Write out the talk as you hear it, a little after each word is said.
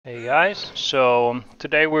Hey guys, so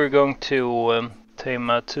today we're going to tame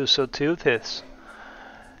a Tusoteuthis,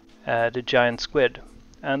 the giant squid,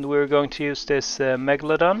 and we're going to use this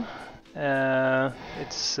Megalodon.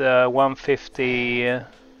 It's 150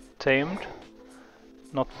 tamed,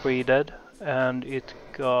 not breeded, and it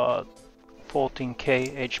got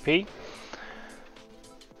 14k HP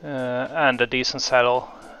and a decent saddle,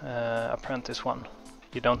 apprentice one.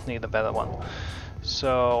 You don't need a better one.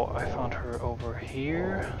 So I found her over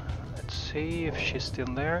here. Let's see if she's still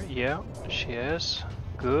there. Yeah, she is.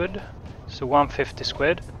 Good. So 150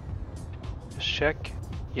 squid. Just check.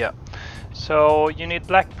 Yeah. So you need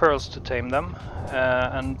black pearls to tame them,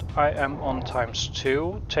 and I am on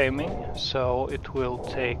 ×2 taming, so it will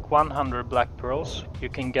take 100 black pearls. You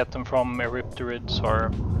can get them from Merypterids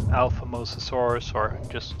or Alpha Mosasaurs, or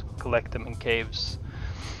just collect them in caves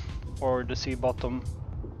or the sea bottom.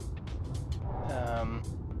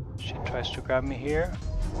 She tries to grab me here.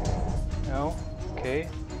 No, okay.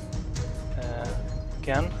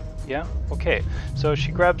 Again, yeah, okay. So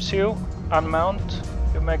she grabs you, unmount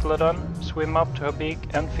your Megalodon, swim up to her beak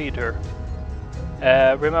and feed her.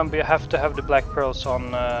 Remember, you have to have the black pearls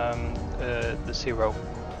on the 0.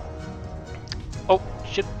 Oh,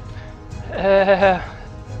 shit.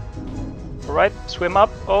 Alright, swim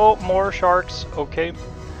up. Oh, more sharks. Okay.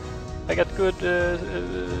 I got good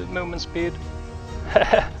movement speed.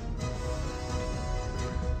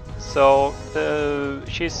 So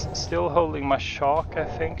she's still holding my shark, I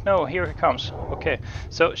think. No, here he comes. Okay,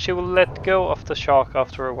 so she will let go of the shark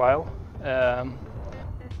after a while. I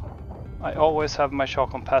always have my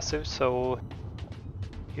shark on passive, so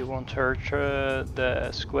he won't hurt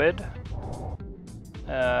the squid.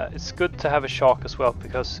 It's good to have a shark as well,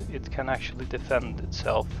 because it can actually defend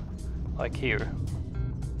itself, like here.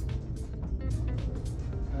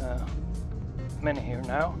 Many here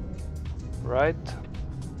now, right?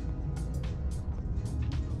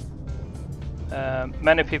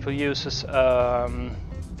 Many people use a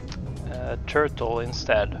turtle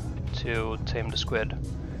instead to tame the squid,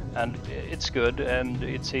 and it's good and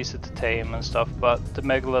it's easy to tame and stuff, but the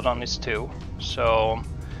Megalodon is too, so,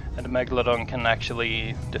 and the Megalodon can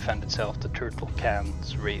actually defend itself, the turtle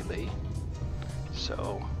can't really,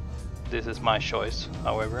 so this is my choice,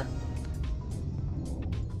 however.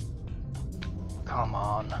 Come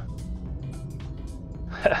on.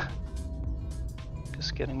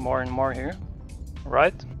 Just getting more and more here.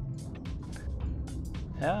 Right?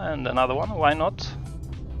 Yeah, and another one, why not?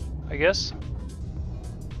 I guess.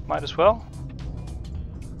 Might as well.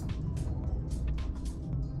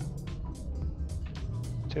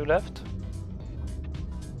 Two left.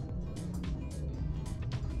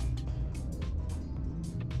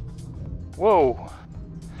 Whoa!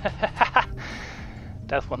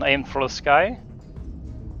 That one aimed for the sky.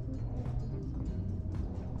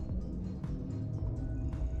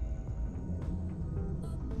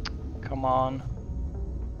 Come on.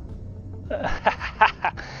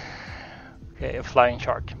 Okay, a flying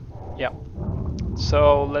shark. Yeah.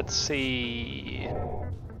 So let's see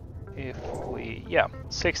if we... yeah,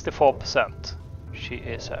 64% she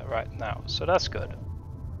is at right now. So that's good.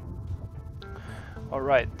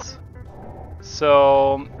 Alright.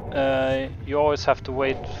 So you always have to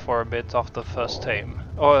wait for a bit after the first tame.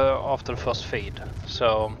 Or after the first feed.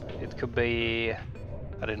 So it could be...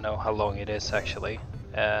 I don't know how long it is actually.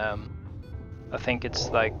 I think it's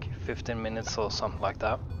like 15 minutes or something like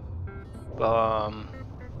that.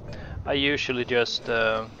 I usually just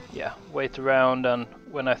yeah, wait around, and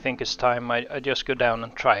when I think it's time I just go down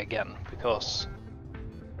and try again, because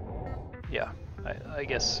yeah, I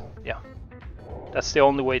guess, yeah, that's the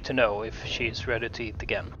only way to know if she's ready to eat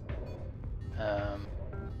again.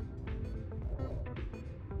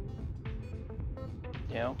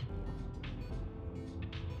 Yeah.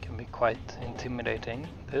 Be quite intimidating,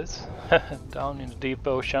 this. Down in the deep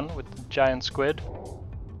ocean with the giant squid.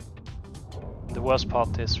 The worst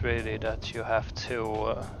part is really that you have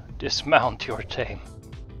to dismount your tame.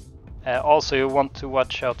 Also, you want to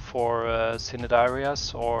watch out for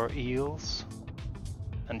cnidarias or eels,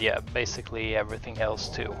 and yeah, basically everything else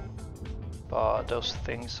too, but those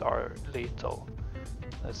things are lethal.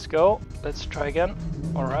 Let's go, let's try again.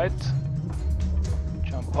 Alright,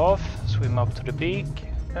 jump off, swim up to the beak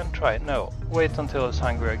and try it. No, wait until it's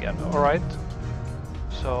hungry again. Alright.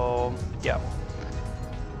 So, yeah.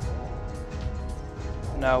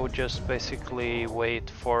 Now just basically wait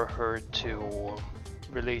for her to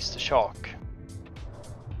release the shark.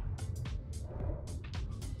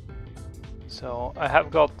 So I have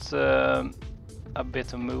got a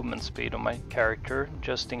bit of movement speed on my character,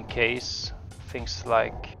 just in case things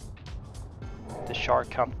like the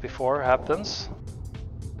shark hunt before happens.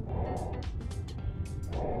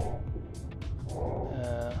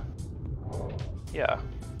 Yeah,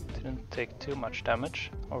 didn't take too much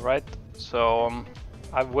damage. Alright, so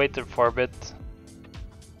I've waited for a bit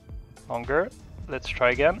longer. Let's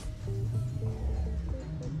try again.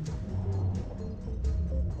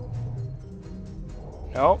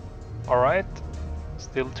 No, alright,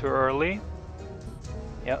 still too early.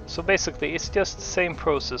 Yeah, so basically it's just the same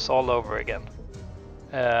process all over again.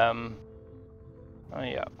 Oh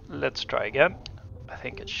yeah, let's try again. I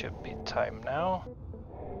think it should be time now.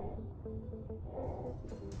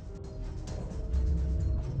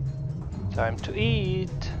 Time to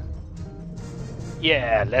eat.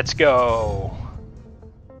 Yeah, let's go.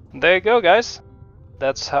 There you go, guys.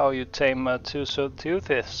 That's how you tame a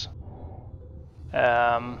Tusoteuthis.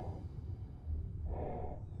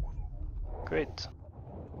 Great.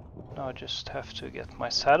 Now I just have to get my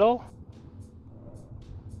saddle.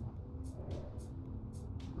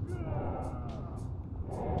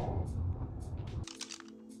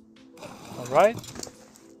 Alright.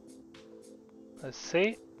 Let's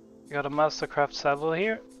see. Got a mastercraft saddle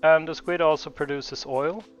here, and the squid also produces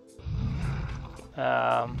oil.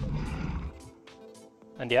 And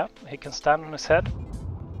yeah, he can stand on his head.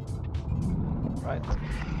 Right.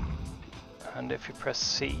 And if you press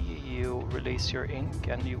C, you release your ink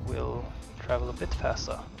and you will travel a bit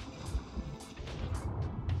faster.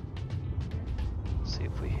 See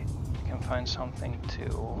if we can find something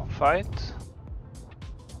to fight.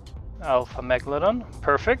 Alpha Megalodon,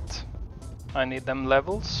 perfect. I need them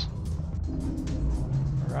levels.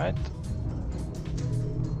 Right.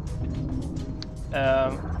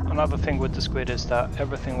 Another thing with the squid is that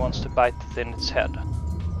everything wants to bite it in its head.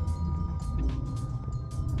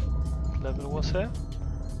 What level was it?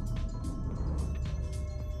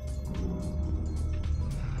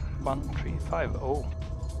 135. Oh.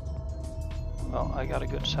 Well, I got a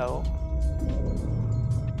good saddle.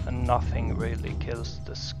 And nothing really kills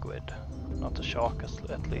the squid. Not the shark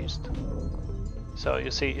at least. So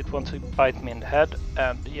you see, it wants to bite me in the head,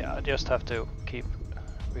 and yeah, I just have to keep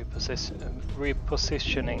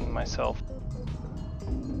repositioning myself.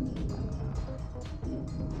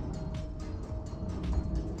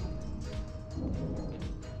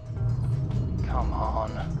 Come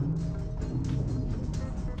on.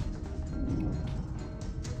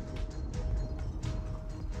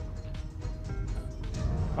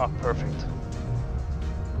 Oh, perfect.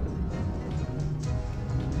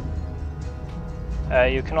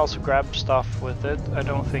 You can also grab stuff with it. I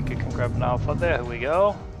don't think you can grab an alpha. There we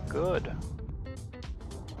go. Good.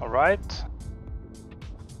 Alright.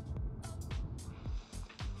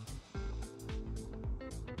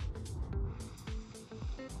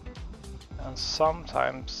 And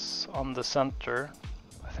sometimes on the center,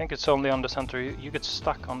 I think it's only on the center, you get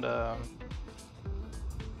stuck on the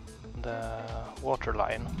water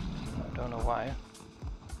line. I don't know why.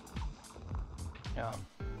 Yeah.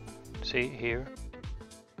 See here.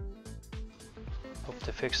 Hope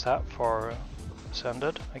they fix that for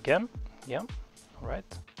Ascended again. Yeah, alright.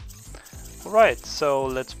 Alright, so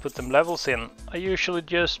let's put them levels in. I usually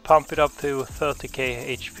just pump it up to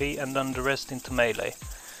 30k HP and then the rest into melee.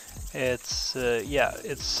 It's yeah,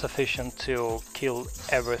 it's sufficient to kill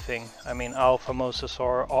everything. I mean, alpha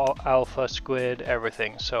mosasaur, alpha squid,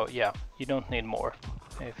 everything. So yeah, you don't need more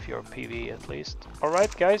if you're PvE at least.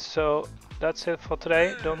 Alright guys, so that's it for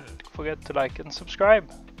today. Don't forget to like and subscribe.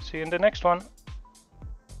 See you in the next one.